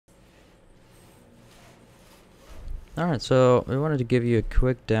Alright, so we wanted to give you a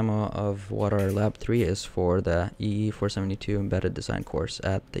quick demo of what our Lab 3 is for the EE472 Embedded Design course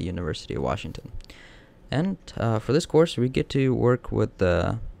at the University of Washington. And for this course, we get to work with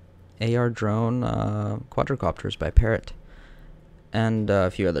the AR.Drone quadrocopters by Parrot and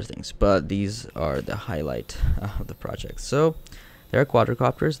a few other things, but these are the highlight of the project. So they are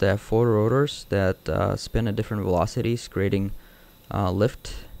quadrocopters. They have 4 rotors that spin at different velocities, creating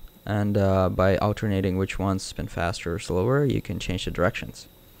lift, and by alternating which ones spin faster or slower, you can change the directions.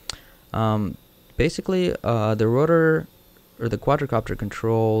 Basically, the rotor or the quadrocopter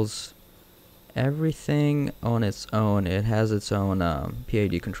controls everything on its own. It has its own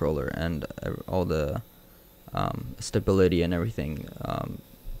PID controller, and all the stability and everything,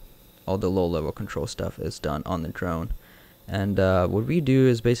 all the low-level control stuff is done on the drone. And what we do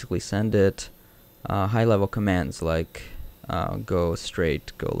is basically send it high-level commands like go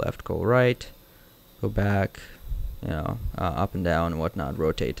straight, go left, go right, go back, up and down and whatnot,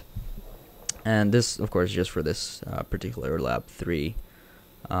 rotate. And this, of course, is just for this particular Lab 3.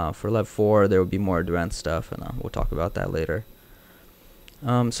 For Lab 4, there will be more advanced stuff, and we'll talk about that later.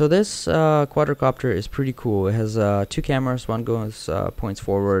 So this quadrocopter is pretty cool. It has 2 cameras. One goes points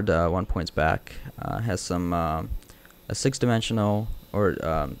forward, one points back. Has some a 6-dimensional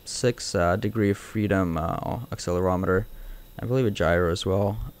or 6 degree of freedom accelerometer. I believe a gyro as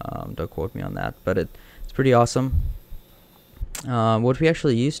well. Don't quote me on that, but it's pretty awesome. What we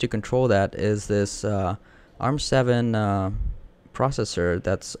actually use to control that is this ARM7 processor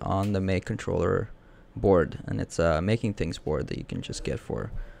that's on the Make controller board, and it's a Making Things board that you can just get for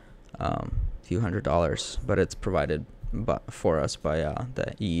a few $100s, but it's provided for us by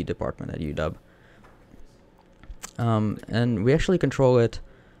the EE department at UW. And we actually control it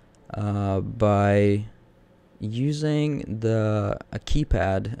by using a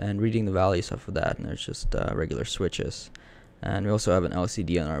keypad and reading the values off of that, and there's just regular switches. And we also have an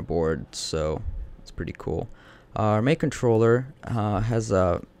LCD on our board, so it's pretty cool. Our Make controller has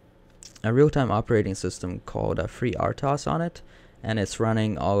a real-time operating system called FreeRTOS on it, and it's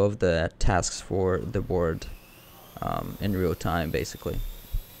running all of the tasks for the board in real time, basically,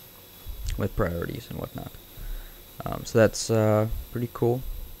 with priorities and whatnot. So that's pretty cool.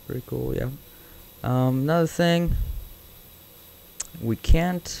 Pretty cool, yeah. Another thing, we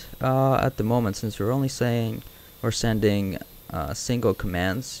can't at the moment, since we're only sending single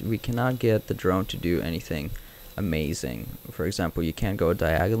commands, we cannot get the drone to do anything amazing. For example, you can't go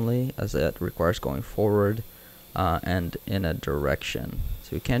diagonally, as it requires going forward and in a direction. So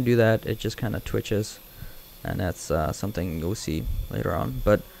we can't do that. It just kind of twitches, and that's something you'll see later on.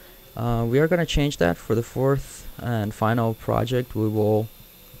 But we are going to change that for the 4th and final project. We will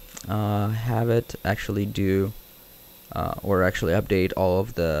have it actually do or actually update all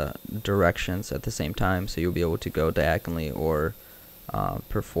of the directions at the same time, so you'll be able to go diagonally or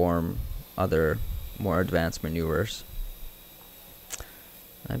perform other more advanced maneuvers.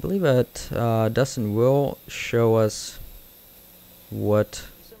 I believe that Dustin will show us what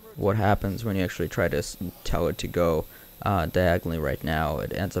happens when you actually try to tell it to go diagonally. Right now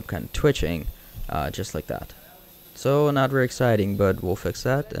it ends up kind of twitching just like that. So not very exciting, but we'll fix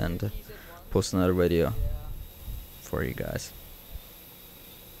that and post another video for you guys.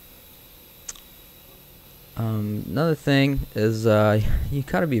 Another thing is you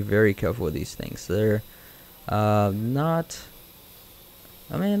gotta be very careful with these things. They're not,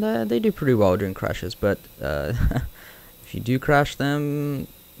 I mean, they do pretty well during crashes, but if you do crash them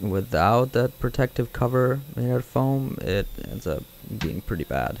without that protective cover made out of foam, it ends up being pretty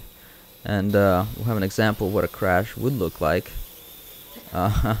bad. And we'll have an example of what a crash would look like.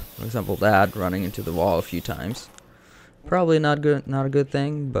 For example, that running into the wall a few times. Probably not a good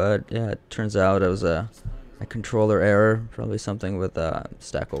thing, but yeah, it turns out it was a controller error, probably something with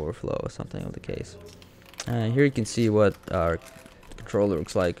stack overflow or something of the case. Here you can see what our controller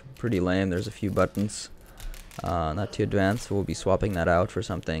looks like. Pretty lame. There's a few buttons, not too advanced. We'll be swapping that out for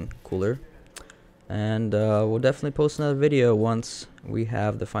something cooler, and we'll definitely post another video once we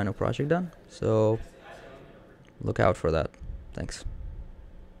have the final project done, so look out for that. Thanks.